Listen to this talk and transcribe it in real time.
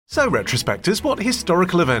So, retrospectors, what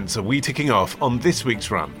historical events are we ticking off on this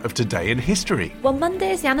week's run of Today in History? Well,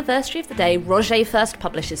 Monday is the anniversary of the day Roget first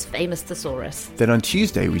published his famous Thesaurus. Then on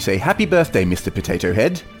Tuesday we say happy birthday, Mr. Potato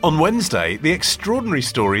Head. On Wednesday, the extraordinary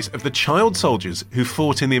stories of the child soldiers who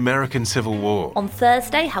fought in the American Civil War. On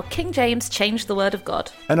Thursday, how King James changed the word of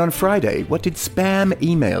God. And on Friday, what did spam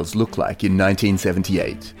emails look like in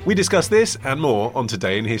 1978? We discuss this and more on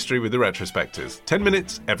Today in History with the retrospectors. 10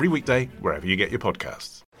 minutes every weekday, wherever you get your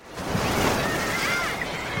podcasts.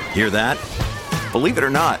 Hear that? Believe it or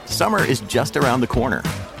not, summer is just around the corner.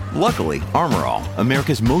 Luckily, Armor All,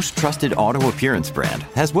 America's most trusted auto appearance brand,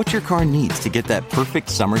 has what your car needs to get that perfect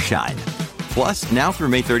summer shine. Plus, now through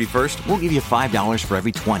May 31st, we'll give you $5 for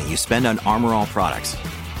every $20 you spend on Armor All products.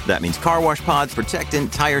 That means car wash pods,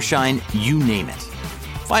 protectant, tire shine, you name it.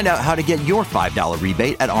 Find out how to get your $5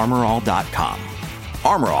 rebate at armorall.com.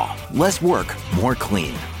 Armor All, less work, more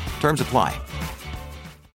clean. Terms apply.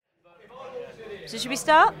 So should we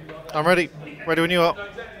start? I'm ready. Ready when you are.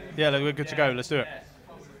 Yeah, we're good to go. Let's do it.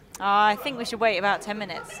 I think we should wait about 10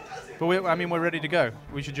 minutes. But we're ready to go.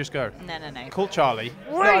 We should just go. No. Call Charlie.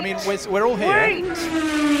 Wait. No, I mean, we're all here.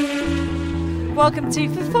 Welcome to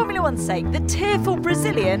For Formula One's Sake, the tearful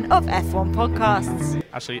Brazilian of F1 podcasts.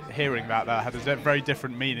 Actually, hearing that had a very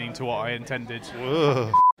different meaning to what I intended.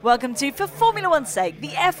 Whoa. Welcome to For Formula One's Sake, the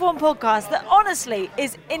F1 podcast that honestly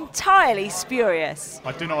is entirely spurious.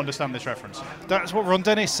 I do not understand this reference. That's what Ron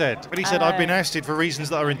Dennis said. When he said, I've been ousted for reasons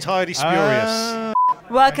that are entirely spurious.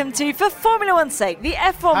 Welcome to For Formula One's Sake, the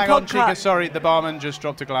F1 Hang on, podcast. Chica, sorry, the barman just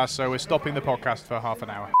dropped a glass, so we're stopping the podcast for half an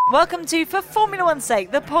hour. Welcome to For Formula One's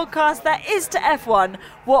Sake, the podcast that is to F1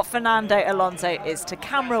 what Fernando Alonso is to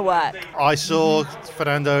camera work. I saw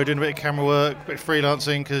Fernando doing a bit of camera work, a bit of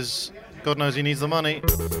freelancing, because God knows he needs the money.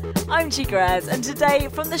 I'm Chica Ayres, and today,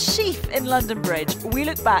 from the Sheaf in London Bridge, we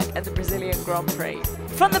look back at the Brazilian Grand Prix.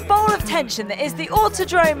 From the bowl of tension that is the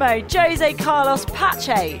Autodromo Jose Carlos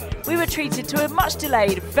Pache, we were treated to a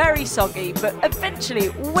much-delayed, very soggy, but eventually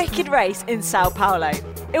wicked race in Sao Paulo.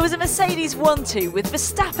 It was a Mercedes 1-2 with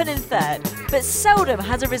Verstappen in third, but seldom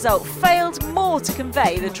has a result failed more to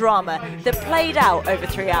convey the drama that played out over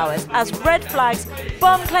 3 hours as red flags,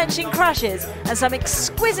 bum-clenching crashes, and some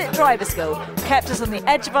exquisite driver skill kept us on the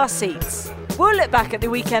edge of our seats. We'll look back at the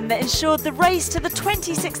weekend that ensured the race to the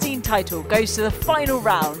 2016 title goes to the final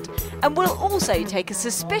round, and we'll also take a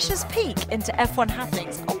suspicious peek into F1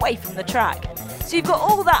 happenings away from the track. So you've got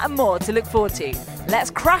all that and more to look forward to.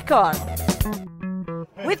 Let's crack on!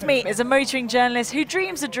 With me is a motoring journalist who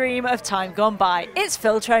dreams a dream of time gone by. It's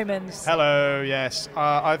Phil Tromans. Hello, yes.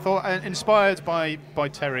 I thought, inspired by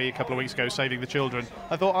Terry a couple of weeks ago, saving the children,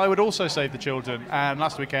 I thought I would also save the children. And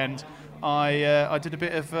last weekend, I did a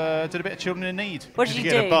bit of children in need. What did you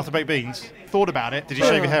get do? a bath of baked beans? Thought about it. Did you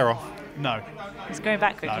shave your hair off? No. It's going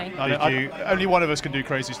back quickly. Only one of us can do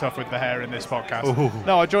crazy stuff with the hair in this podcast. Ooh.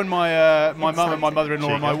 No, I joined my mum and my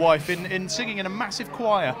mother-in-law and my wife in singing in a massive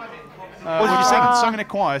choir. What did you sing? I've sung in a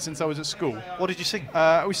choir since I was at school. What did you sing?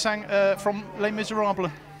 We sang from Les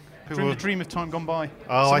Miserables, the dream of time gone by.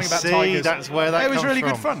 Oh, I Something about see. tigers. That's where that It was comes really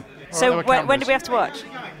from. good fun. So when do we have to watch?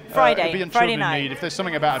 Friday, it'd be on Friday Children in night. Need. If there's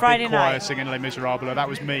something about Friday a big choir night. singing Les Miserables, that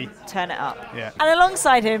was me. Turn it up. Yeah. And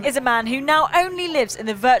alongside him is a man who now only lives in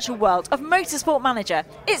the virtual world of Motorsport Manager.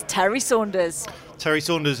 It's Terry Saunders. Terry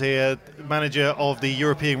Saunders here, manager of the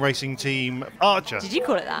European racing team Archer. Did you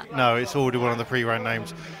call it that? No, it's already one of the pre-round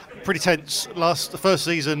names. Pretty tense. The first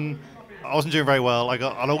season, I wasn't doing very well. I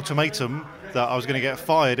got an ultimatum that I was going to get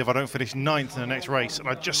fired if I don't finish 9th in the next race, and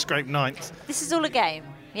I just scraped 9th. This is all a game,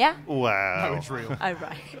 yeah? Wow. No, it's real. Oh,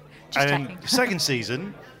 right. Just And checking. second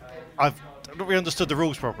season, I've not really understood the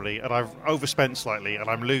rules properly, and I've overspent slightly, and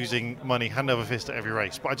I'm losing money hand over fist at every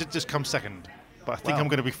race. But I did just come second. But I think Wow. I'm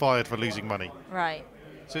going to be fired for losing money. Right.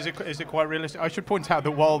 So is it quite realistic? I should point out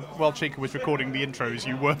that while Chica was recording the intros,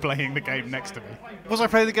 you were playing the game next to me. Was I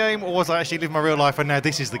playing the game, or was I actually living my real life, and now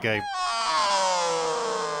this is the game?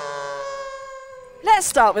 Let's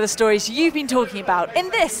start with the stories you've been talking about in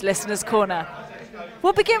this Listener's Corner.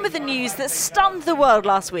 We'll begin with the news that stunned the world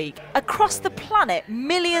last week. Across the planet,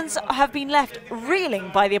 millions have been left reeling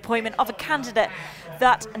by the appointment of a candidate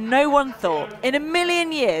that no one thought in a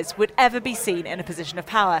million years would ever be seen in a position of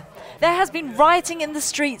power. There has been rioting in the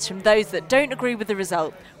streets from those that don't agree with the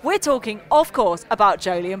result. We're talking, of course, about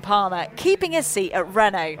Jolyon Palmer, keeping his seat at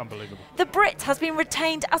Renault. Unbelievable. The Brit has been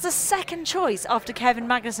retained as a second choice after Kevin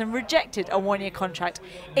Magnussen rejected a one-year contract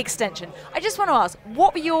extension. I just want to ask,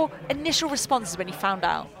 what were your initial responses when you found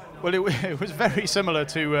out? Well, it was very similar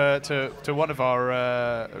to one of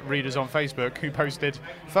our readers on Facebook who posted,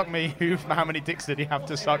 "Fuck me, how many dicks did he have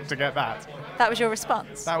to suck to get that?" That was your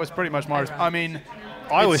response? That was pretty much my response. I mean,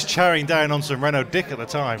 I was chowing down on some Renault Dick at the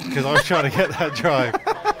time because I was trying to get that drive.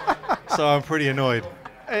 So I'm pretty annoyed.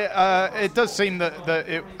 It does seem that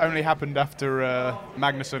it only happened after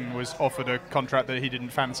Magnussen was offered a contract that he didn't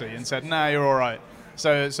fancy and said, "Nah, you're all right."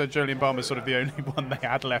 So Jolyon Palmer's sort of the only one they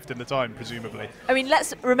had left in the time, presumably. I mean,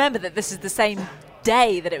 let's remember that this is the same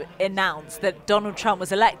day that it announced that Donald Trump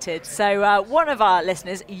was elected. So one of our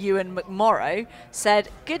listeners, Ewan McMorrow, said,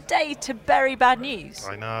 "Good day to bury bad news."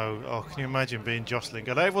 I know. Oh, can you imagine being jostling?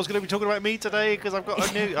 And everyone's going to be talking about me today because I've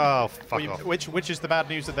got a new... Oh, fuck off. Which is the bad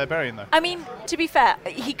news that they're burying, though? I mean, to be fair,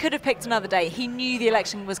 he could have picked another day. He knew the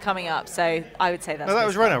election was coming up, so I would say that's... No, that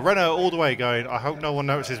was Renault. Renault all the way going, I hope no one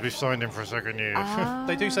notices we've signed him for a second year.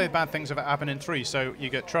 They do say bad things about happen in three. So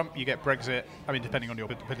you get Trump, you get Brexit. I mean, depending on your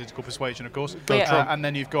political persuasion, of course. And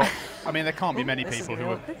then you've got... I mean, there can't be many people who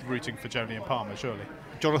are rooting for Jolyon Palmer, surely.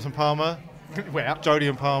 Jonathan Palmer. Well,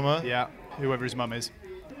 Jolyon Palmer. yeah, whoever his mum is.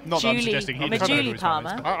 Not that I'm suggesting he doesn't know who Julie his mum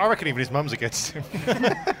is, Palmer. but- I reckon even his mum's against him.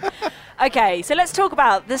 Okay, so let's talk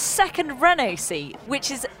about the second Renault seat,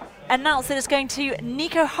 which is announced that it's going to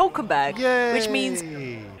Nico Hulkenberg, Yay. which means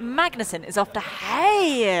Magnussen is off to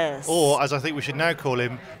Hayes. Or, as I think we should now call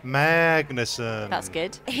him, Magnussen. That's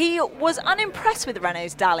good. He was unimpressed with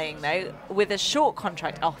Renault's dallying, though, with a short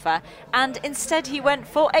contract offer, and instead he went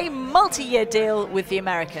for a multi-year deal with the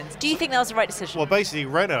Americans. Do you think that was the right decision? Well, basically,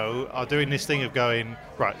 Renault are doing this thing of going,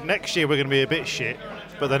 right, next year we're going to be a bit shit,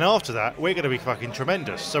 but then after that, we're going to be fucking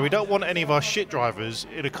tremendous. So we don't want any of our shit drivers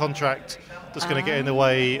in a contract that's going to get in the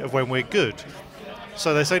way of when we're good.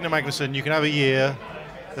 So they're saying to Magnussen, you can have a year.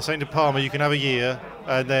 They're saying to Palmer, you can have a year,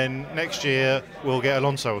 and then next year we'll get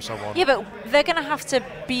Alonso or someone. Yeah, but they're going to have to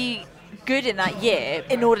be good in that year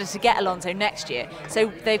in order to get Alonso next year.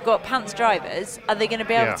 So they've got pants drivers. Are they going to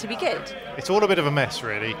be able to be good? It's all a bit of a mess,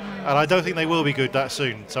 really, and I don't think they will be good that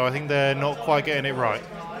soon. So I think they're not quite getting it right.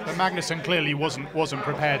 But Magnussen clearly wasn't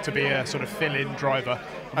prepared to be a sort of fill-in driver.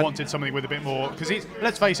 Wanted something with a bit more, because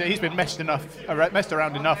let's face it, he's been messed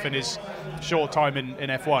around enough in his short time in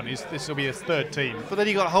F1. This will be his third team. But then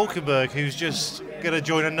you got Hulkenberg, who's just going to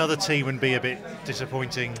join another team and be a bit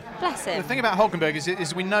disappointing. Bless him. The thing about Hulkenberg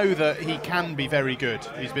is we know that he can be very good.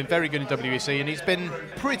 He's been very good in WEC, and he's been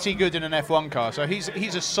pretty good in an F1 car. So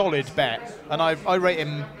he's a solid bet, and I rate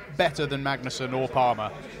him better than Magnussen or Palmer.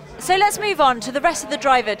 So let's move on to the rest of the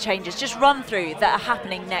driver changes, just run through that are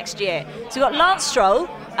happening next year. So we've got Lance Stroll,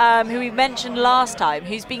 who we mentioned last time,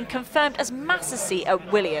 who's been confirmed as Master's seat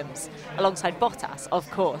at Williams, alongside Bottas, of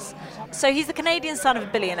course. So he's the Canadian son of a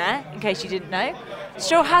billionaire, in case you didn't know.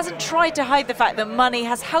 Stroll hasn't tried to hide the fact that money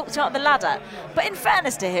has helped him up the ladder, but in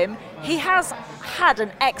fairness to him, he has had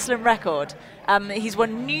an excellent record. He's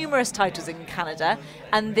won numerous titles in Canada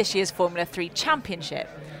and this year's Formula 3 Championship.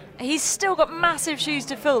 He's still got massive shoes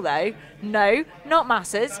to fill, though. No, not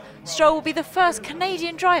Massa's. Stroll will be the first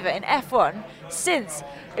Canadian driver in F1 since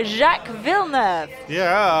Jacques Villeneuve.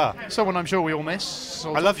 Yeah. Someone I'm sure we all miss.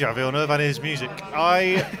 I love Jacques Villeneuve and his music.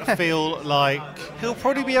 I feel like he'll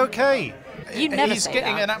probably be okay. You never He's say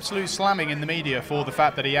getting that. an absolute slamming in the media for the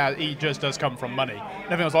fact that he just does come from money.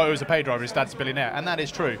 Everyone's like, oh, he's a pay driver, his dad's a billionaire, and that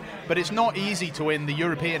is true. But it's not easy to win the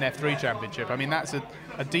European F3 Championship. I mean, that's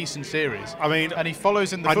a decent series. I mean, and he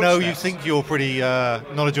follows in the I know you footsteps. think you're pretty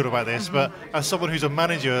knowledgeable about this, but as someone who's a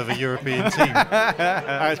manager of a European team,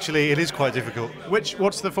 actually, it is quite difficult.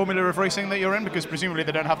 What's the formula of racing that you're in? Because presumably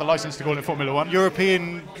they don't have the license to call it Formula 1.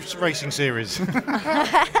 European Racing Series.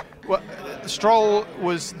 Well, Stroll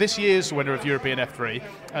was this year's winner of European F3,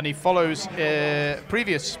 and he follows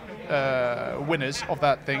previous winners of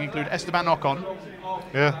that thing, include Esteban Ocon,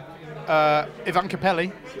 Yeah. Ivan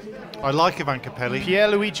Capelli, I like Ivan Capelli.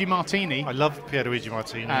 Pierluigi Martini, I love Pierluigi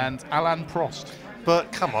Martini. and Alain Prost.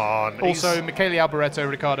 But come on. Also, Michele Alboreto,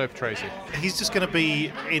 Riccardo Patrese. he's just going to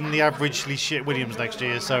be in the averagely shit Williams next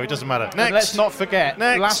year, so it doesn't matter. Next. And let's not forget,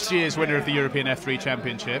 Next. last year's winner of the European F3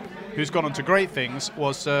 Championship, who's gone on to great things,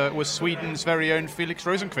 was Sweden's very own Felix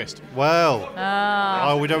Rosenqvist. Well.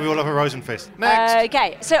 We all love a Rosenfist. Next.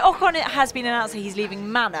 Okay, so Ocon has been announced that he's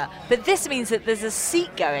leaving Manor, but this means that there's a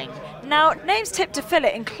seat going. Now, names tipped to fill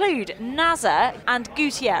it include Nasser and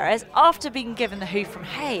Gutierrez, after being given the hoof from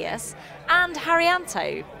Hayes, and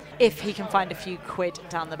Haryanto, if he can find a few quid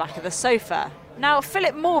down the back of the sofa. Now,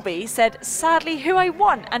 Philip Morby said, sadly, who I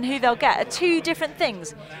want and who they'll get are two different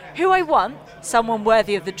things. Who I want, someone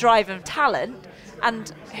worthy of the drive and talent, and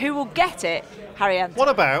who will get it, Haryanto. What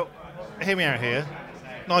about, hear me out here,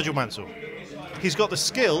 Nigel Mansell? He's got the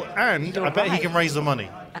skill and You're I bet he right. can raise the money.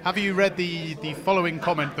 Have you read the following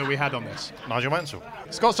comment that we had on this? Nigel Mansell.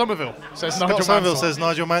 Scott Somerville says Scott Nigel Somerville Mansell. says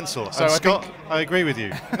Nigel Mansell. So And I Scott, think- I agree with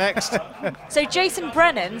you. Next. So Jason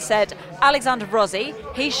Brennan said Alexander Rossi.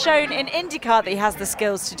 He's shown in IndyCar that he has the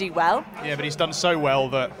skills to do well. Yeah, but he's done so well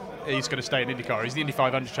that he's going to stay in IndyCar. He's the Indy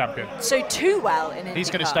 500 champion. So too well in IndyCar. He's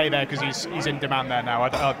going to stay there because he's in demand there now. I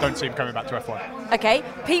don't see him coming back to F1. Okay,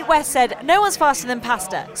 Pete West said no one's faster than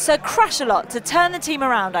Pasta, so crash a lot to turn the team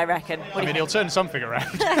around, I reckon. What do you He'll turn something around.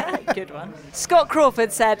 think? Good one. Scott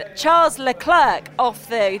Crawford said Charles Leclerc off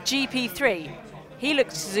the GP3. He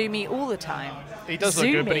looks zoomy all the time. He does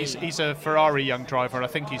look good, but Zoomy. he's a Ferrari young driver, and I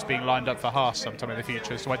think he's being lined up for Haas sometime in the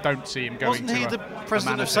future, so I don't see him going Wasn't to he a- the a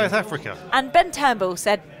president of Manor South team. Africa? And Ben Turnbull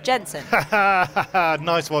said Jensen.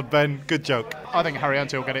 Nice one, Ben. Good joke. I think Harry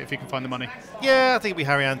Ante will get it if he can find the money. Yeah, I think it'll be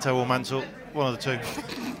Harry Anto or Mansell. One of the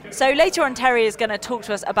two. So later on, Terry is going to talk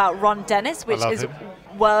to us about Ron Dennis, which love is him.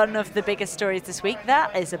 one of the biggest stories this week.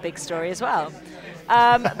 That is a big story as well.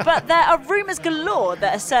 But there are rumours galore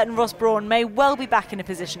that a certain Ross Brawn may well be back in a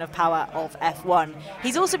position of power of F1.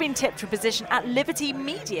 He's also been tipped for a position at Liberty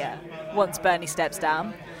Media once Bernie steps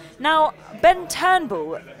down. Now, Ben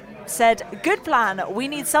Turnbull said, good plan, we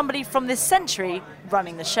need somebody from this century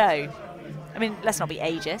running the show. I mean, let's not be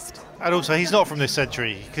ageist. And also, he's not from this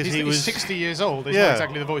century because He's, he he's was 60 years old. He's Yeah. not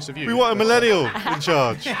exactly the voice of you. We want a millennial in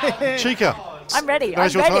charge. Chica. I'm ready.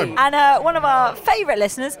 Now's I'm your ready. time. And one of our favourite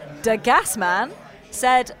listeners, Da Gasman,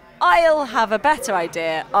 said, I'll have a better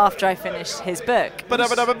idea after I finish his book. Oh,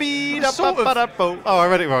 I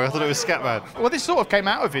read it wrong. I thought it was Scatman. Well, this sort of came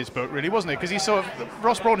out of his book, really, wasn't it? Because he sort of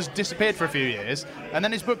Ross Brawn has disappeared for a few years, and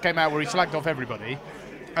then his book came out where he slagged off everybody,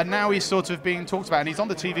 and now he's sort of being talked about, and he's on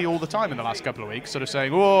the TV all the time in the last couple of weeks, sort of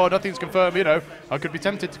saying, "Oh, nothing's confirmed. You know, I could be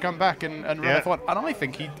tempted to come back and run Yeah. F1." And I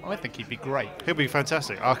think he'd be great He'll be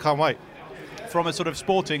fantastic. I can't wait. from a sort of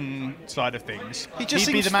sporting side of things. He just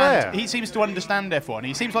he'd be seems the man. fair. He seems to understand F1.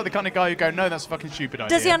 He seems like the kind of guy who go, "No, that's a fucking stupid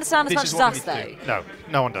idea." Does he understand as This much is as what we us, need to do." though? No,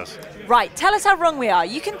 no one does. Right, tell us how wrong we are.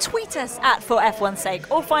 You can tweet us at For F1's Sake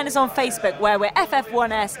or find us on Facebook where we're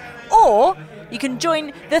FF1S, or you can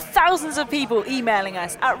join the thousands of people emailing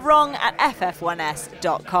us at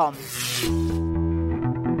wrong@ff1s.com.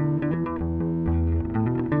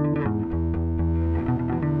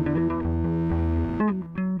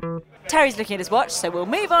 Terry's looking at his watch, so we'll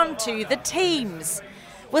move on to the teams.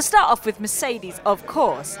 We'll start off with Mercedes, of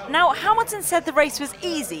course. Now, Hamilton said the race was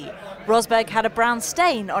easy. Rosberg had a brown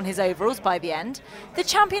stain on his overalls by the end. The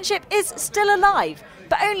championship is still alive,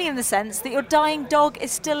 but only in the sense that your dying dog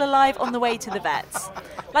is still alive on the way to the vets.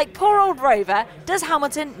 Like poor old Rover, does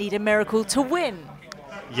Hamilton need a miracle to win?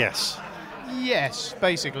 Yes. Yes,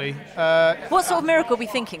 basically. What sort of miracle are we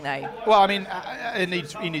thinking, though? Well, I mean, he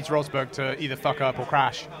needs Rosberg to either fuck up or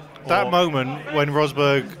crash. That or- moment when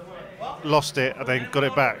Rosberg lost it and then got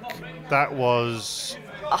it back, that was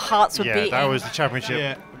Our hearts were beating. that was the championship.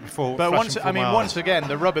 Yeah. Before, But flashing before my once eyes. again,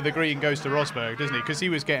 the rub of the green goes to Rosberg, doesn't he? Because he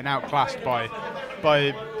was getting outclassed by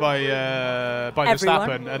Everyone.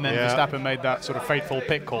 Verstappen, and then Yeah. Verstappen made that sort of fateful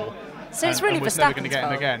pit call. So it's and really was never going to Verstappen's get him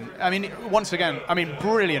fault. again. I mean, once again,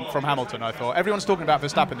 brilliant from Hamilton. I thought everyone's talking about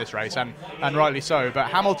Verstappen this race, and rightly so. But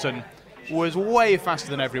Hamilton was way faster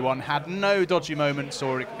than everyone, had no dodgy moments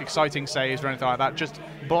or exciting saves or anything like that. Just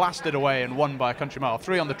blasted away and won by a country mile.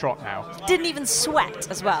 3 on the trot now. Didn't even sweat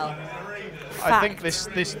as well. I think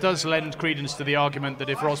Fact. this does lend credence to the argument that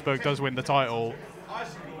if Rosberg does win the title,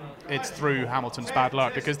 it's through Hamilton's bad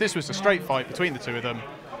luck, because this was a straight fight between the two of them.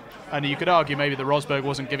 And you could argue maybe that Rosberg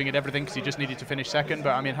wasn't giving it everything because he just needed to finish second,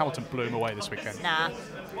 but I mean, Hamilton blew him away this weekend. Nah.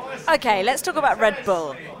 Okay, let's talk about Red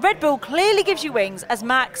Bull. Red Bull clearly gives you wings as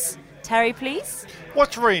Max. Terry, please.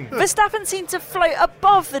 What's rain? Verstappen seemed to float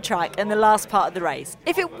above the track in the last part of the race.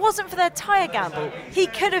 If it wasn't for their tyre gamble, he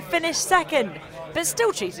could have finished second, but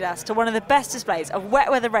still treated us to one of the best displays of wet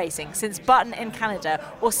weather racing since Button in Canada,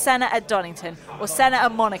 or Senna at Donington, or Senna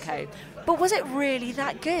at Monaco. But was it really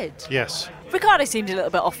that good? Yes. Ricciardo seemed a little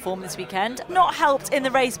bit off form this weekend, not helped in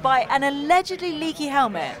the race by an allegedly leaky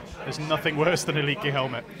helmet. There's nothing worse than a leaky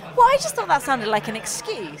helmet. Well, I just thought that sounded like an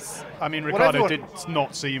excuse. I mean, Well, Ricciardo everyone- did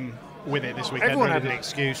not seem with it this weekend. Everyone really, had an did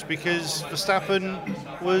excuse because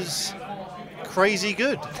Verstappen was crazy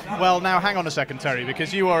good. he? Well, now hang on a second, Terry,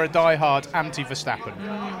 because you are a die-hard anti-Verstappen.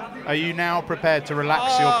 Are you now prepared to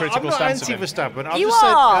relax your critical I'm not stance of him? anti-Verstappen. I've You just said,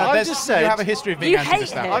 are. I've There's- just said you have a history of being You hate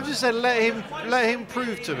anti-Verstappen. him. I've just said let him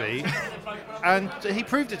prove to me, and he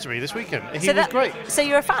proved it to me this weekend. He So was great. So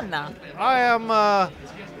you're a fan now? I am.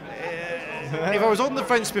 If I was on the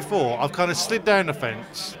fence before, I've kind of slid down the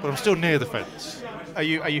fence, but I'm still near the fence. Are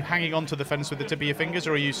you hanging on to the fence with the tip of your fingers,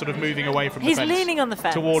 or are you sort of moving away from the fence? He's leaning on the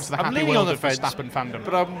fence. Towards the I'm happy leaning world on the of fence, Verstappen fandom.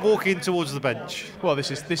 but I'm walking towards the bench. Well,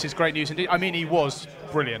 this is great news indeed. I mean, he was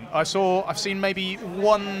brilliant. I've seen maybe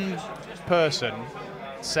one person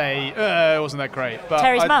say it wasn't that great. But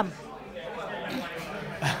Terry's mum.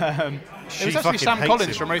 It was actually Sam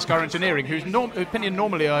Collins from Race Car Engineering, whose opinion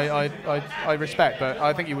normally I respect, but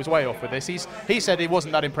I think he was way off with this. He said he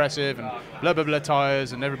wasn't that impressive and blah blah blah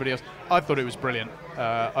tyres and everybody else. I thought it was brilliant.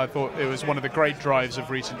 I thought it was one of the great drives of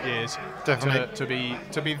recent years. Definitely.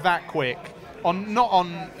 to be that quick. Not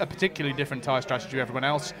on a particularly different tyre strategy to everyone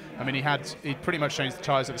else. I mean, he pretty much changed the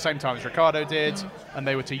tyres at the same time as Ricciardo did, and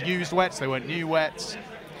they were to used wets, they weren't new wets.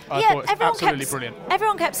 I thought it was absolutely brilliant.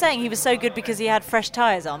 Everyone kept saying he was so good because he had fresh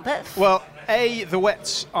tyres on, but... Well, the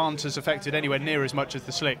wets aren't as affected anywhere near as much as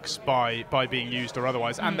the slicks by being used or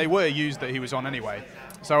otherwise, and they were used that he was on anyway.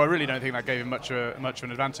 So I really don't think that gave him much of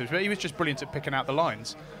an advantage. But he was just brilliant at picking out the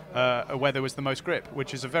lines where there was the most grip,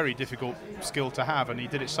 which is a very difficult skill to have, and he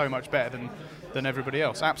did it so much better than everybody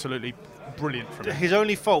else. Absolutely brilliant from him. His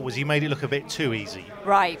only fault was he made it look a bit too easy.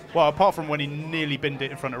 Right. Well, apart from when he nearly binned it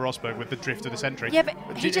in front of Rosberg with the drift of the Sentry. Yeah,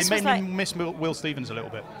 but he it just made was me miss Will Stevens a little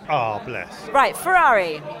bit. Oh, bless. Right,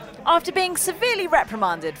 Ferrari. After being severely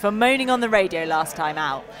reprimanded for moaning on the radio last time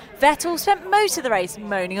out, Vettel spent most of the race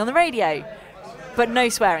moaning on the radio. But no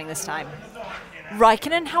swearing this time.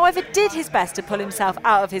 Raikkonen, however, did his best to pull himself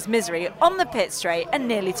out of his misery on the pit straight and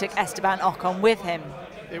nearly took Esteban Ocon with him.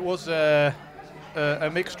 It was a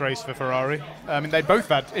mixed race for Ferrari. I mean, they both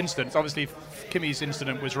had incidents. Obviously, Kimi's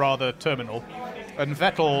incident was rather terminal. And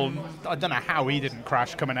Vettel, I don't know how he didn't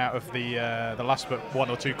crash coming out of the last but one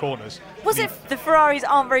or two corners. Was it the Ferraris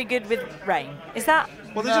aren't very good with rain? Is that...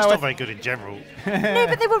 Well, they're just not very good in general. No,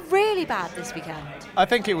 but they were really bad this weekend. I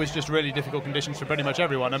think it was just really difficult conditions for pretty much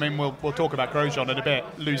everyone. I mean, we'll talk about Grosjean in a bit,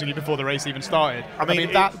 losing it before the race even started. I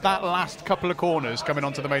mean that last couple of corners coming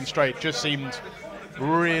onto the main straight just seemed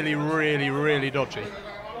really, really, really dodgy.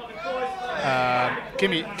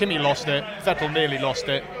 Kimi lost it. Vettel nearly lost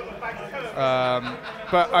it.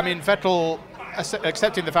 But, I mean, Vettel,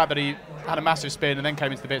 accepting the fact that he had a massive spin and then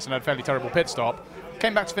came into the pits and had a fairly terrible pit stop,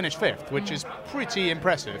 came back to finish fifth, which is pretty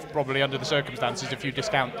impressive, probably under the circumstances, if you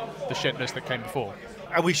discount the shitness that came before.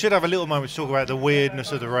 And we should have a little moment to talk about the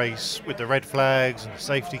weirdness of the race with the red flags and the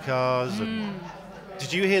safety cars. And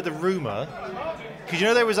did you hear the rumour? Because you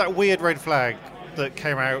know there was that weird red flag that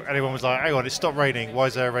came out and everyone was like, hang on, it stopped raining, why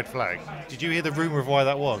is there a red flag? Did you hear the rumour of why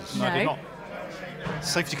that was? No. I did not.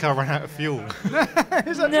 Safety car ran out of fuel.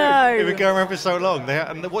 Is that No. It was going around for so long.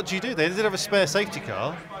 And what do you do? They didn't have a spare safety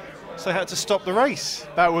car, so they had to stop the race.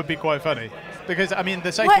 That would be quite funny. Because, I mean,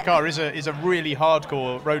 the safety car is a really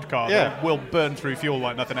hardcore road car that will burn through fuel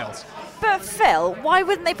like nothing else. But Phil, why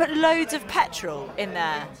wouldn't they put loads of petrol in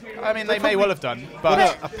there? I mean, they may well have done,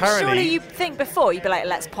 but apparently, surely you'd think before, you'd be like,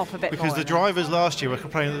 let's pop a bit more. because the in drivers last year were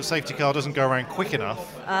complaining that the safety car doesn't go around quick enough.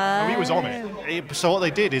 he was on it. So what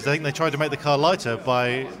they did is I think they tried to make the car lighter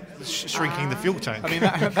by shrinking the fuel tank. I mean,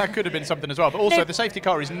 that could have been something as well. But also, No. the safety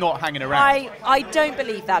car is not hanging around. I don't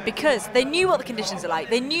believe that, because they knew what the conditions are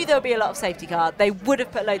like. They knew there would be a lot of safety car. They would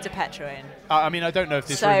have put loads of petrol in. I mean, I don't know if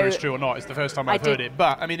this So, rumour is true or not. It's the first time I've I heard do- it.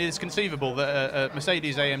 But, I mean, it is conceivable that a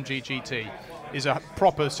Mercedes AMG GT is a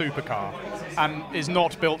proper supercar and is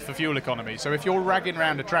not built for fuel economy. So if you're ragging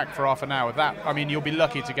around a track for half an hour, you'll be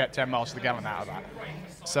lucky to get 10 miles to the gallon out of that.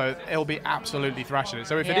 So it'll be absolutely thrashing it.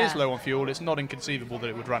 So if it is low on fuel, it's not inconceivable that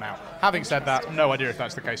it would run out. Having said that, no idea if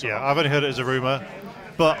that's the case or yeah, not. I've only heard it as a rumour.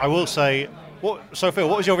 But I will say, so Phil,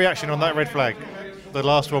 what was your reaction on that red flag? The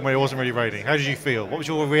last one where it wasn't really raining. How did you feel? What was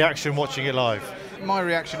your reaction watching it live? My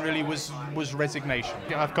reaction really was resignation.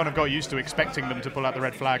 I've kind of got used to expecting them to pull out the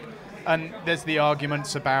red flag. And there's the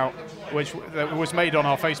arguments about, which was made on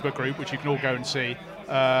our Facebook group, which you can all go and see,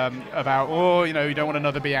 about, you don't want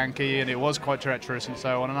another Bianchi, and it was quite treacherous and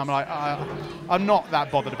so on. And I'm like, I'm not that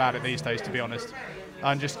bothered about it these days, to be honest.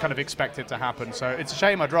 I just kind of expect it to happen. So it's a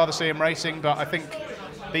shame. I'd rather see him racing, but I think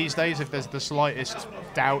these days, if there's the slightest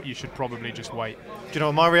doubt, you should probably just wait. Do you know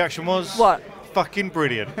what my reaction was? What? Fucking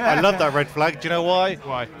brilliant. I love that red flag. Do you know why?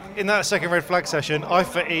 Why? In that second red flag session, I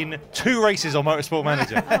fit in 2 races on Motorsport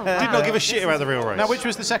Manager. Did not give a shit about the real race. Now, which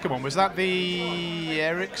was the second one? Was that the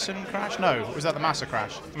Ericsson crash? No, was that the Massa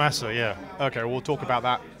crash? Massa, yeah. Okay, we'll talk about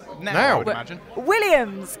that now, I would imagine.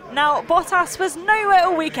 Williams. Now, Bottas was nowhere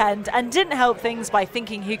all weekend and didn't help things by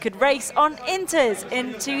thinking he could race on Inters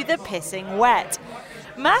into the pissing wet.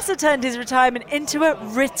 Massa turned his retirement into a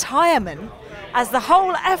retirement as the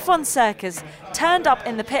whole F1 circus turned up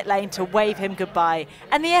in the pit lane to wave him goodbye,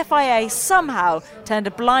 and the FIA somehow turned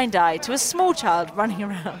a blind eye to a small child running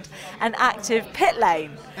around an active pit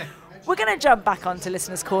lane. We're going to jump back onto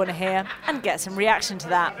Listener's Corner here and get some reaction to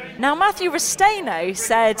that. Now, Matthew Restaino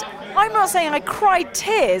said, I'm not saying I cried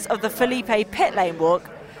tears of the Felipe pit lane walk,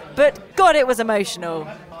 but God, it was emotional.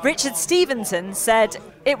 Richard Stevenson said,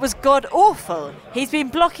 it was god-awful. He's been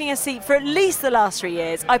blocking a seat for at least the last 3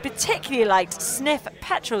 years. I particularly liked Sniff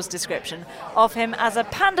Petrol's description of him as a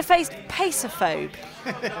panda-faced pacerphobe.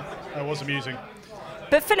 That was amusing.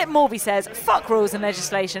 But Philip Morby says, fuck rules and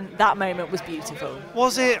legislation, that moment was beautiful.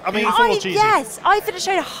 Was it? I mean, Yes, I think it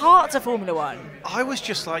showed a heart to Formula One. I was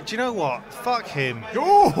just like, do you know what? Fuck him.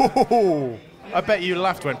 Ooh! I bet you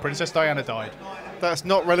laughed when Princess Diana died. That's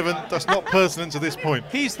not relevant. That's not pertinent to this point.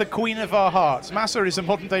 He's the queen of our hearts. Massa is a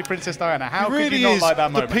modern-day Princess Diana. How really could you not like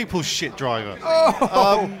that moment? The people's shit driver.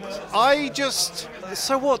 Oh!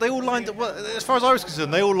 So what? They all lined up. Well, as far as I was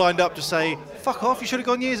concerned, they all lined up to say, fuck off, you should have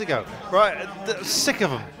gone years ago. Right? Sick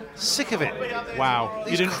of them. Sick of it. Wow.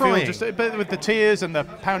 He's You didn't crying. feel just but with the tears and the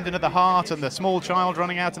pounding of the heart and the small child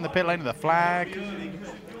running out in the pit lane and the flag. Yeah,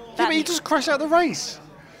 but he just crashed out the race.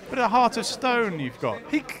 But a heart of stone you've got.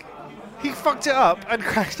 He fucked it up and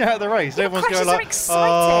crashed out of the race. Yeah, Everyone's going crashes are like,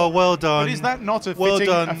 exciting. oh, well done. But is that not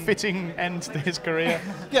a fitting end to his career?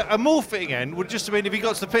 Yeah, a more fitting end would just have been if he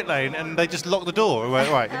got to the pit lane and they just locked the door and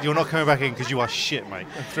went, right, you're not coming back in because you are shit, mate.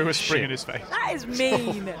 And threw a spring Shit. in his face. That is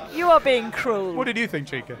mean. You are being cruel. What did you think,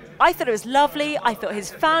 Chica? I thought it was lovely. I thought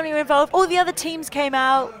his family were involved. All the other teams came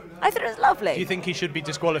out. I thought it was lovely. Do you think he should be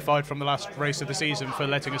disqualified from the last race of the season for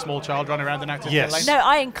letting a small child run around an active Yes. pit lane? No,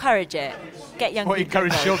 I encourage it. Get young What, people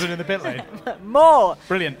encourage involved. children in the pit lane? More.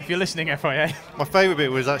 Brilliant. If you're listening, FIA. My favourite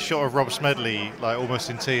bit was that shot of Rob Smedley, like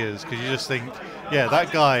almost in tears, because you just think, yeah,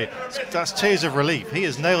 that guy, that's tears of relief. He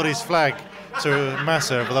has nailed his flag to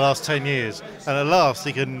Massa for the last 10 years, and at last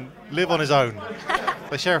he can live on his own.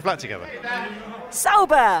 They share a flat together.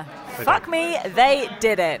 Sauber. They Fuck don't. me, they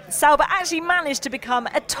did it. Sauber actually managed to become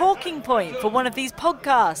a talking point for one of these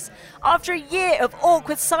podcasts after a year of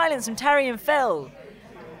awkward silence from Terry and Phil.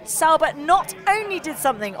 Sauber not only did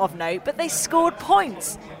something of note, but they scored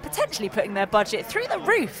points, potentially putting their budget through the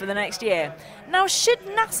roof for the next year. Now, should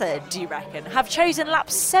Nasser, do you reckon, have chosen lap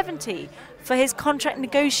 70 for his contract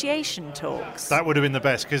negotiation talks? That would have been the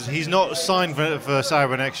best, because he's not signed for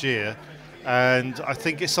Sauber next year, and I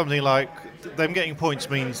think it's something like them getting points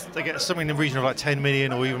means they get something in the region of like 10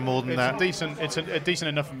 million or even more than that. It's a decent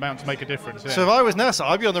enough amount to make a difference. Yeah. So if I was Nasser,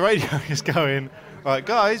 I'd be on the radio just going, right,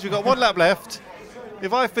 guys, we've got one lap left.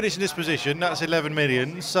 If I finish in this position, that's 11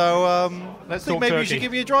 million. So Let's think talk maybe you Turkey. should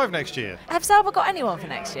give me a drive next year. Have Sauber got anyone for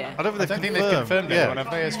next year? I don't think think they've confirmed anyone, have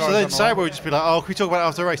they, as far So as then I'm Sauber aware? would just be like, oh, can we talk about it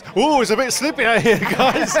after the race? Oh, it's a bit slippy out here,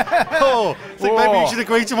 guys. Oh, I think maybe you should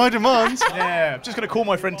agree to my demands. Yeah, I'm just going to call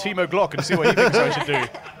my friend Timo Glock and see what he thinks I should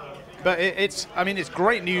do. But it's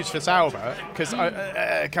great news for Sauber, because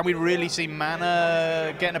can we really see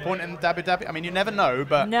Mana getting a point in Abu Dhabi? I mean, you never know,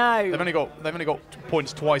 but No. they've only got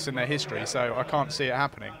points twice in their history, so I can't see it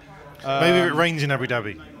happening. Maybe if it rains in Abu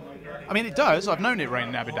Dhabi. I mean, it does. I've known it rain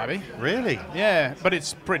in Abu Dhabi. Really? Yeah, but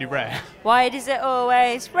it's pretty rare. Why does it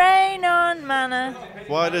always rain on Mana?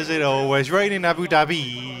 Why does it always rain in Abu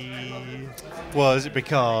Dhabi? Was it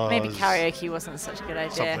because... Maybe karaoke wasn't such a good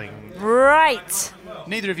idea. Something. Right.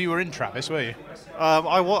 Neither of you were in Travis, were you? I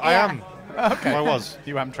Yeah. am. Okay. I was.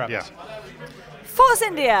 You am Travis. Yeah. Force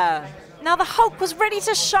India. Now the Hulk was ready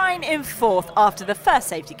to shine in fourth after the first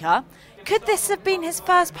safety car. Could this have been his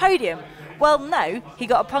first podium? Well, no, he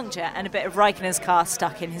got a puncture and a bit of Raikkonen's car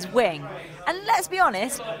stuck in his wing. And let's be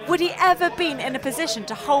honest, would he ever been in a position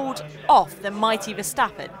to hold off the mighty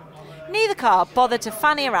Verstappen? Neither car bothered to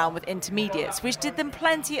fanny around with intermediates, which did them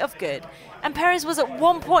plenty of good. And Perez was at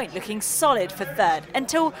one point looking solid for third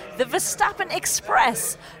until the Verstappen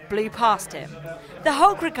Express blew past him. The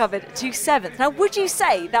Hulk recovered to seventh. Now, would you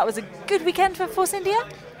say that was a good weekend for Force India?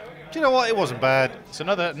 Do you know what? It wasn't bad. It's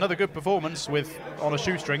another good performance on a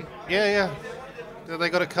shoestring. Yeah. They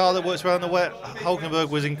got a car that works around the wet. Hulkenberg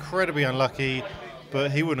was incredibly unlucky,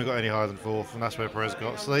 but he wouldn't have got any higher than fourth, and that's where Perez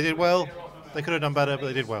got. So they did well. They could have done better, but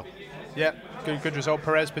they did well. Yeah, good result.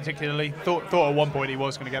 Perez particularly thought at one point he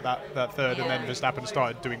was going to get that third, and then Verstappen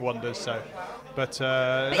started doing wonders. So, but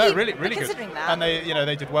no, really good. considering that- And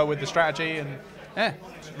they did well with the strategy, and yeah,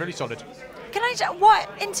 it's really solid. Can I just, what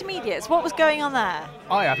intermediates? What was going on there?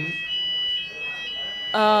 I haven't.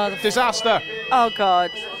 Oh, Disaster! oh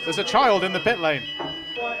God. There's a child in the pit lane.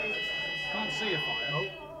 Can't see a fire.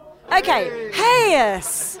 Okay,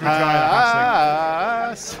 Hayes.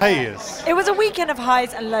 Hayes. It was a weekend of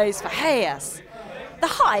highs and lows for Hayes. The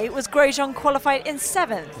high was Grosjean qualified in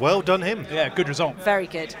seventh. Well done him. Yeah, good result. Very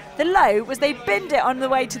good. The low was they binned it on the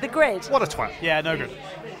way to the grid. What a twat. Yeah, no good.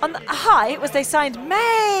 On the high was they signed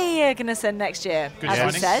Magnussen next year, Good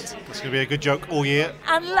as we signing. said. It's going to be a good joke all year.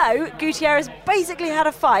 And low, Gutierrez basically had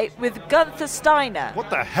a fight with Gunther Steiner. What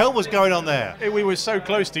the hell was going on there? We were so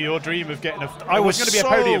close to your dream of getting I it was was going to be a so-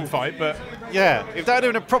 podium fight, but Yeah, if they were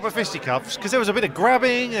doing a proper fisticuffs, because there was a bit of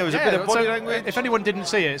grabbing, there was a bit of body so language. if anyone didn't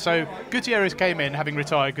see it, so Gutierrez came in having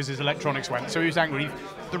retired because his electronics went, so he was angry. He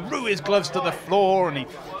threw his gloves to the floor and he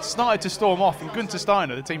started to storm off, and Gunther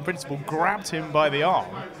Steiner, the team principal, grabbed him by the arm,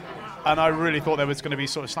 and I really thought there was going to be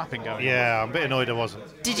sort of slapping going on. Yeah, I'm a bit annoyed I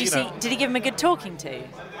wasn't. Did you see? Did he give him a good talking to?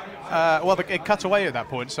 Well, it cut away at that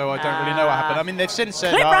point, so I don't really know what happened. I mean, they've since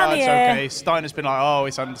said, Clip round it's the ear. okay. Steiner's been like, oh,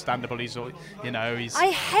 it's understandable. He's, he's. I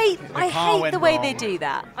hate car went the way they wrong. do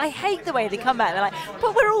that. I hate the way they come back and they're like,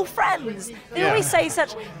 but we're all friends. They Yeah. always say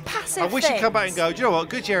such passive I wish he'd come back and things. go, do you know what,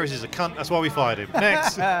 Gutierrez is a cunt, that's why we fired him.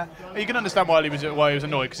 Next. You can understand why he was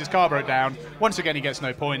annoyed, because his car broke down. Once again, he gets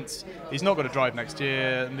no points. He's not going to drive next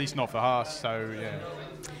year, at least not for Haas. So yeah.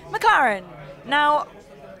 McLaren. Now,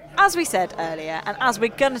 as we said earlier, and as we're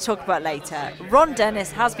going to talk about later, Ron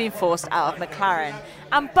Dennis has been forced out of McLaren,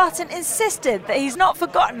 and Button insisted that he's not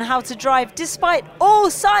forgotten how to drive despite all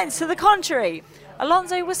signs to the contrary.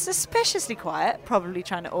 Alonso was suspiciously quiet, probably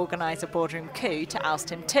trying to organise a boardroom coup to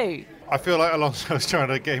oust him too. I feel like Alonso's trying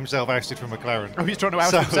to get himself ousted from McLaren. Oh, he's trying to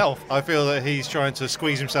oust So, himself. I feel that he's trying to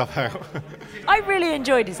squeeze himself out. I really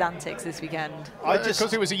enjoyed his antics this weekend.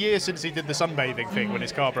 Because it was a year since he did the sunbathing thing when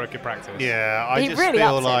his car broke in practice. Yeah, I He just really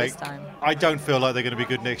feel upped it like this time. I don't feel like they're going to be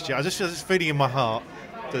good next year. I just feel this feeling in my heart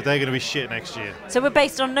that they're going to be shit next year. So we're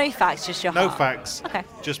based on no facts, just your No heart. facts. Okay.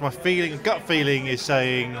 Just my gut feeling is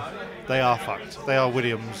saying they are fucked. They are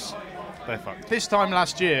Williams. They're fucked. This time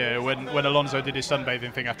last year, when Alonso did his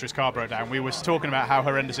sunbathing thing after his car broke down, we were talking about how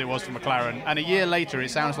horrendous it was for McLaren, and a year later,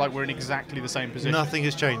 it sounds like we're in exactly the same position. Nothing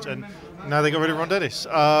has changed, and now they got rid of Ron Dennis.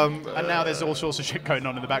 And now there's all sorts of shit going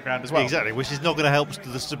on in the background as well. Exactly, which is not going to help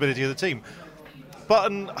the stability of the team.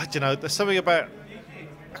 Button, I don't know, there's something about,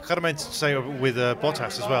 I kind of meant to say with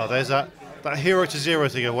Bottas as well, there's that 0 to 0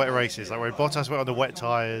 thing of wet races, like when Bottas went on the wet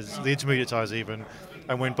tyres, the intermediate tyres even,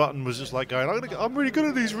 and when Button was just like going, I'm really good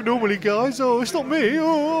at these normally, guys, oh, it's not me,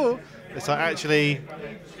 oh. It's like, actually,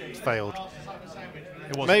 it failed.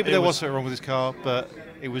 Maybe there was something wrong with his car, but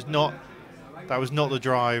it was not, that was not the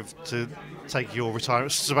drive to take your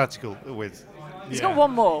retirement sabbatical with. He's got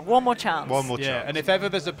one more chance. One more Yeah, chance. and if ever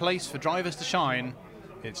there's a place for drivers to shine,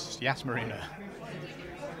 it's Yas Marina.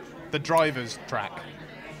 The driver's track.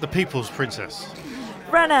 The people's princess.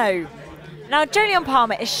 Renault. Now, Jolyon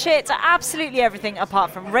Palmer is shit at absolutely everything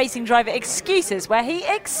apart from racing driver excuses, where he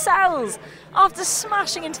excels. After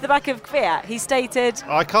smashing into the back of Kvyat, he stated,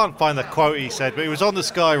 I can't find the quote he said, but it was on the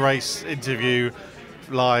Sky Race interview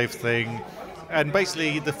live thing, and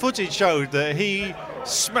basically the footage showed that he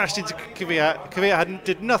smashed into Kvyat. Kvyat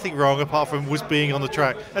did nothing wrong apart from was being on the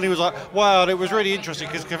track, and he was like, wow, it was really interesting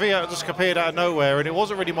because Kvyat just appeared out of nowhere, and it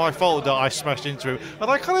wasn't really my fault that I smashed into him, and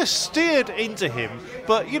I kind of steered into him,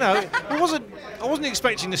 but I wasn't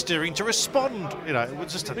expecting the steering to respond. It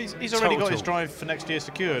was just He's already got his drive for next year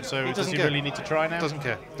secured, so does he really need to try now? Doesn't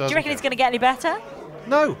care. do you reckon he's going to get any better?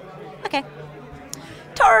 No. Okay.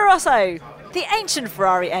 Toro Rosso. The ancient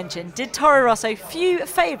Ferrari engine did Toro Rosso few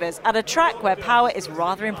favours at a track where power is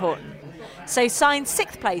rather important. So Sainz's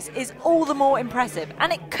 6th place is all the more impressive,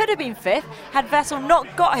 and it could have been 5th had Vettel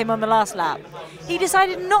not got him on the last lap. He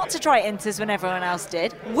decided not to try inters when everyone else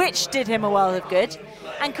did, which did him a world of good,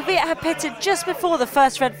 and Kvyat had pitted just before the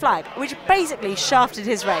first red flag, which basically shafted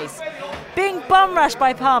his race. Being bum rushed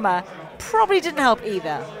by Palmer probably didn't help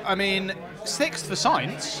either. I mean, 6th for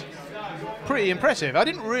Sainz, pretty impressive. I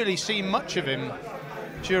didn't really see much of him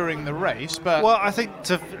during the race, but Well, I think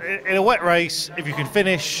in a wet race, if you can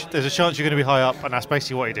finish, there's a chance you're going to be high up, and that's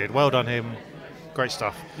basically what he did. Well done him. Great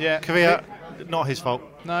stuff. Yeah. Kvyat, not his fault.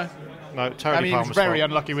 no. No, totally I mean, he was Palmer's very fault.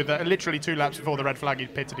 unlucky with that. Literally 2 laps before the red flag, he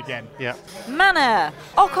pitted again. Yeah. Manor.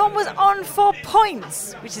 Ocon was on 4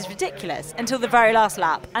 points, which is ridiculous, until the very last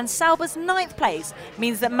lap, and Sauber's 9th place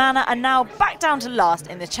means that Manor are now back down to last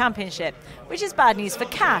in the championship, which is bad news for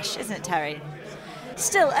Cash, isn't it, Terry?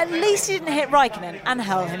 Still, at least he didn't hit Raikkonen and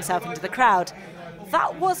hurl himself into the crowd.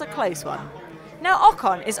 That was a close one. Now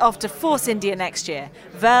Ocon is off to Force India next year.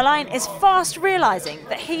 Wehrlein is fast realising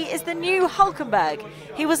that he is the new Hulkenberg.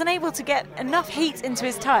 He was unable to get enough heat into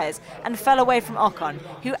his tyres and fell away from Ocon,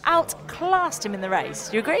 who outclassed him in the race.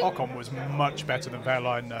 Do you agree? Ocon was much better than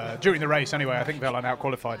Wehrlein during the race anyway. I think Wehrlein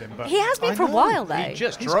outqualified him, but He has been I for a know. while, though. he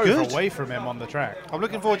just He's drove good. away from him on the track. I'm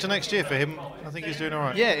looking forward to next year for him. I think he's doing all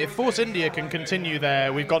right. Yeah, if Force India can continue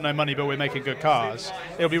there, we've got no money, but we're making good cars.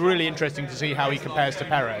 It'll be really interesting to see how he compares to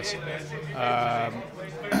Perez.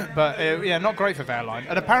 But not great for Wehrlein.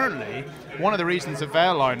 And apparently, one of the reasons that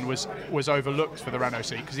Wehrlein was overlooked for the Renault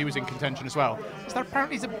seat, because he was in contention as well, is that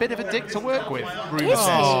apparently he's a bit of a dick to work with, rumour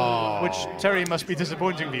says. Which, Terry, must be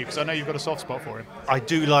disappointing for you, because I know you've got a soft spot for him. I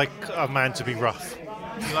do like a man to be rough.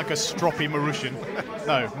 Like a stroppy Mauritian.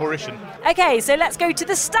 No, Mauritian. Okay, so let's go to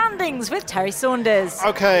the standings with Terry Saunders.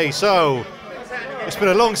 Okay, so it's been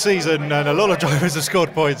a long season and a lot of drivers have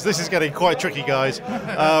scored points. This is getting quite tricky, guys.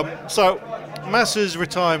 So Massa's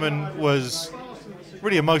retirement was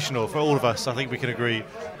really emotional for all of us, I think we can agree.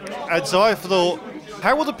 And so I thought,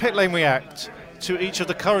 how will the pit lane react to each of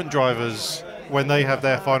the current drivers when they have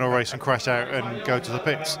their final race and crash out and go to the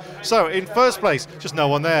pits? So in first place, just no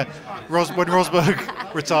one there. When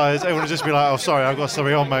Rosberg retires, everyone will just be like, oh, sorry, I've got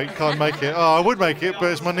something on, mate, can't make it. Oh, I would make it,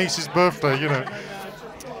 but it's my niece's birthday, you know.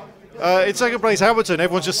 In second place, Hamilton,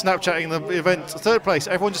 everyone's just Snapchatting the event. Third place,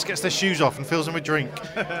 everyone just gets their shoes off and fills them with drink.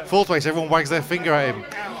 Fourth place, everyone wags their finger at him.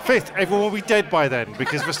 Fifth, everyone will be dead by then,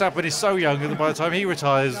 because Verstappen is so young that by the time he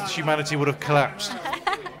retires, humanity would have collapsed.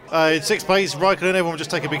 In sixth place, Raikkonen, everyone will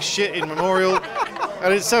just take a big shit in memorial.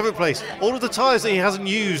 And in seventh place, all of the tyres that he hasn't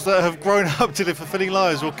used that have grown up to live fulfilling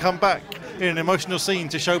lives will come back in an emotional scene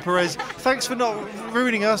to show Perez, thanks for not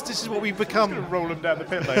ruining us, this is what we've become. Roll him down the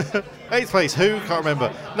pit lane. Eighth place, who? Can't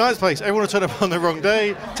remember. Ninth place, everyone will turn up on the wrong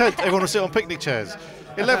day. 10th, everyone will sit on picnic chairs.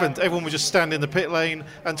 11th, everyone will just stand in the pit lane.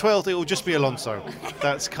 And 12th, it will just be Alonso.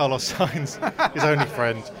 That's Carlos Sainz, his only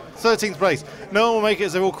friend. 13th place, no one will make it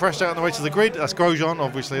as they're all crashed out on the way to the grid. That's Grosjean,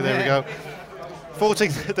 obviously, there we go.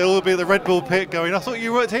 14th, they'll all be at the Red Bull pit going, I thought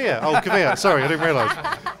you weren't here. Oh, Kvyat, sorry, I didn't realise.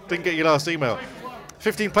 Didn't get your last email.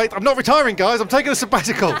 15th place, I'm not retiring, guys, I'm taking a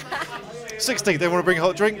sabbatical. 16th, everyone will bring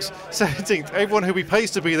hot drinks. 17th, everyone who he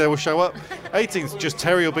pays to be there will show up. 18th, just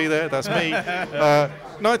Terry will be there, that's me.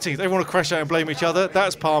 19th, everyone will crash out and blame each other,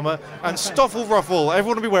 that's Palmer. And Stoffel Ruffle,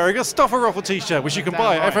 everyone will be wearing a Stoffel Ruffle t-shirt, which you can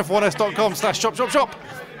buy at ff1s.com/shop.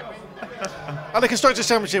 And the Constructors'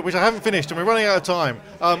 Championship, which I haven't finished, and we're running out of time.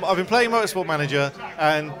 I've been playing Motorsport Manager,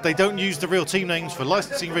 and they don't use the real team names for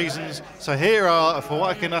licensing reasons. So here are, for what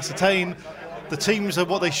I can ascertain, the teams are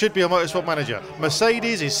what they should be on Motorsport Manager.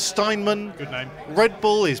 Mercedes is Steinman. Good name. Red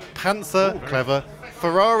Bull is Panther. Ooh, clever.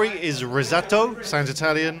 Ferrari is Risato. Sounds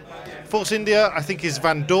Italian. Force India, I think, is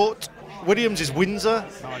Van Dort. Williams is Windsor.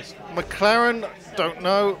 Nice. McLaren, don't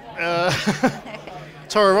know.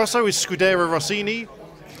 Toro Rosso is Scuderia Rossini.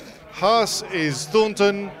 Haas is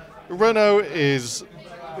Thornton. Renault is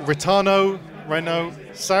Ritano. Renault.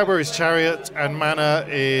 Sauber is Chariot. And Manor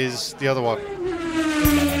is the other one.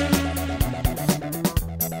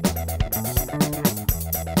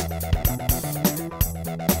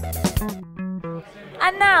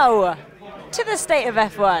 And now, to the state of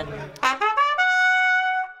F1.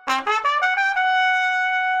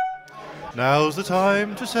 Now's the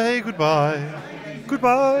time to say goodbye.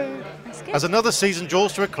 Goodbye. As another season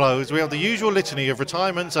draws to a close, we have the usual litany of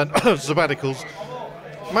retirements and sabbaticals.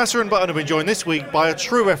 Massa and Button have been joined this week by a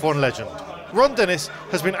true F1 legend. Ron Dennis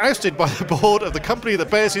has been ousted by the board of the company that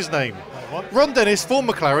bears his name. What? Ron Dennis formed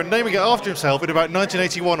McLaren, naming it after himself in about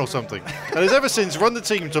 1981 or something, and has ever since run the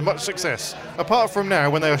team to much success, apart from now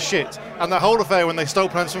when they are shit, and that whole affair when they stole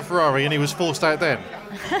plans from Ferrari and he was forced out then.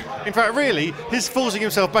 In fact, really, his forcing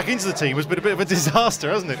himself back into the team has been a bit of a disaster,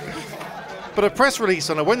 hasn't it? But a press release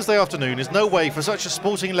on a Wednesday afternoon is no way for such a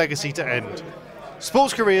sporting legacy to end.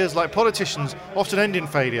 Sports careers, like politicians, often end in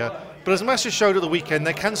failure, but as Massa showed at the weekend,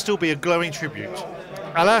 there can still be a glowing tribute.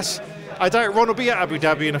 Alas, I doubt Ron will be at Abu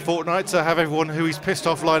Dhabi in a fortnight to have everyone who he's pissed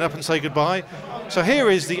off line up and say goodbye. So here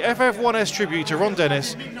is the FF1S tribute to Ron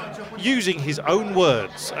Dennis, using his own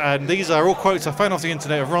words. And these are all quotes I found off the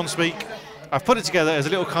internet of Ron speak. I've put it together as a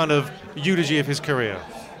little kind of eulogy of his career.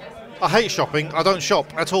 I hate shopping. I don't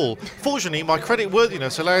shop at all. Fortunately, my credit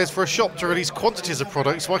worthiness allows for a shop to release quantities of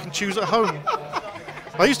products so I can choose at home.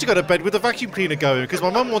 I used to go to bed with a vacuum cleaner going because my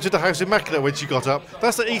mum wanted the house immaculate when she got up.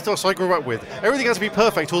 That's the ethos I grew up with. Everything has to be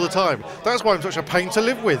perfect all the time. That's why I'm such a pain to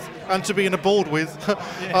live with and to be in a board with.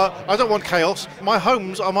 I don't want chaos. My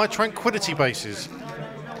homes are my tranquility bases.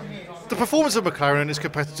 The performance of McLaren and its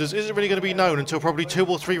competitors isn't really going to be known until probably 2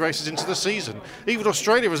 or 3 races into the season. Even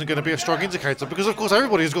Australia isn't going to be a strong indicator because, of course,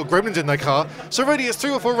 everybody has got gremlins in their car. So really, it's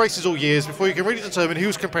 3 or 4 races all years before you can really determine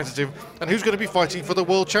who's competitive and who's going to be fighting for the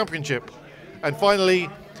World Championship. And finally,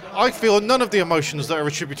 I feel none of the emotions that are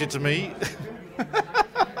attributed to me,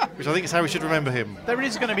 which I think is how we should remember him. There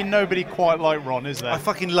is going to be nobody quite like Ron, is there? I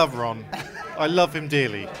fucking love Ron. I love him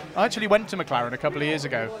dearly. I actually went to McLaren a couple of years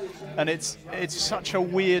ago, and it's such a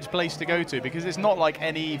weird place to go to because it's not like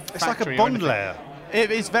any factory. It's like a Bond lair.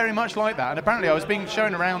 It is very much like that, and apparently I was being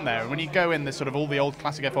shown around there, and when you go in, there's sort of all the old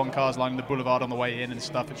classic F1 cars lining the boulevard on the way in and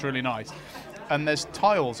stuff. It's really nice. and there's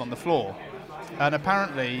tiles on the floor. And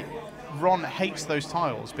apparently Ron hates those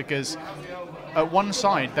tiles because at one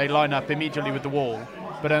side they line up immediately with the wall,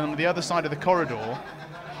 but on the other side of the corridor,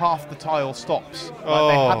 half the tile stops.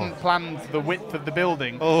 They hadn't planned the width of the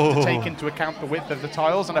building to take into account the width of the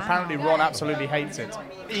tiles, and apparently Ron absolutely hates it.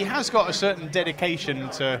 He has got a certain dedication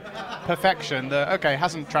to perfection that,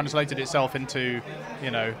 hasn't translated itself into,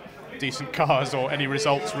 decent cars or any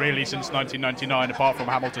results really since 1999, apart from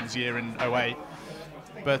Hamilton's year in 2008.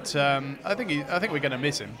 But I think we're going to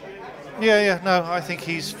miss him. No, I think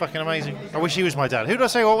he's fucking amazing. I wish he was my dad. Who did I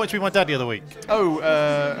say I wanted to be my dad the other week?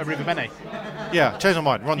 Arriva Bene. Yeah, change my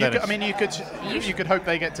mind. Ron Dennis. You could hope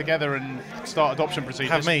they get together and start adoption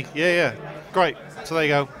procedures. Have me. Yeah. Great. So there you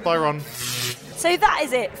go. Bye, Ron. So that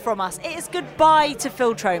is it from us. It is goodbye to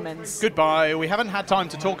Phil Tromans. Goodbye. We haven't had time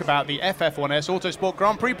to talk about the FF1S Autosport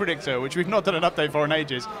Grand Prix Predictor, which we've not done an update for in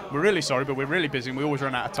ages. We're really sorry, but we're really busy and we always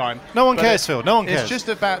run out of time. No one cares, Phil. No one cares. It's just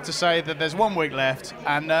about to say that there's 1 week left,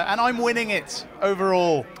 and I'm winning it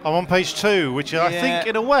overall. I'm on page 2, which I think,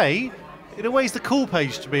 in a way, is the cool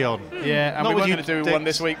page to be on. Yeah, and we weren't going to do one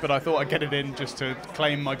this week, but I thought I'd get it in just to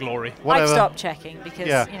claim my glory. I've stopped checking because,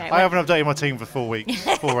 I haven't updated my team for 4 weeks,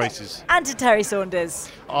 4 races. And to Terry Saunders.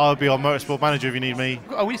 I'll be on Motorsport Manager if you need me.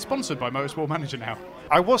 Are we sponsored by Motorsport Manager now?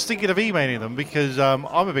 I was thinking of emailing them because I'm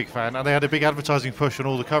a big fan and they had a big advertising push on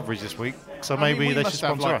all the coverage this week. So maybe they should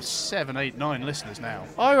sponsor us. 7, 8, 9 listeners now.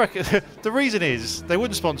 I reckon the reason is they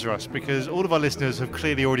wouldn't sponsor us because all of our listeners have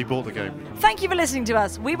clearly already bought the game. Thank you for listening to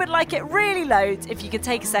us. We would like it really loads if you could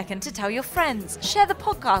take a second to tell your friends, share the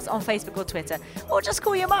podcast on Facebook or Twitter, or just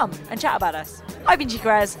call your mum and chat about us. I've been Chica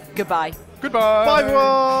Rez. Goodbye. Goodbye. Bye,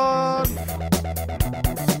 everyone.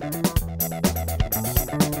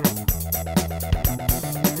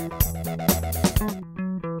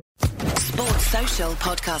 Sports Social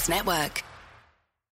Podcast Network.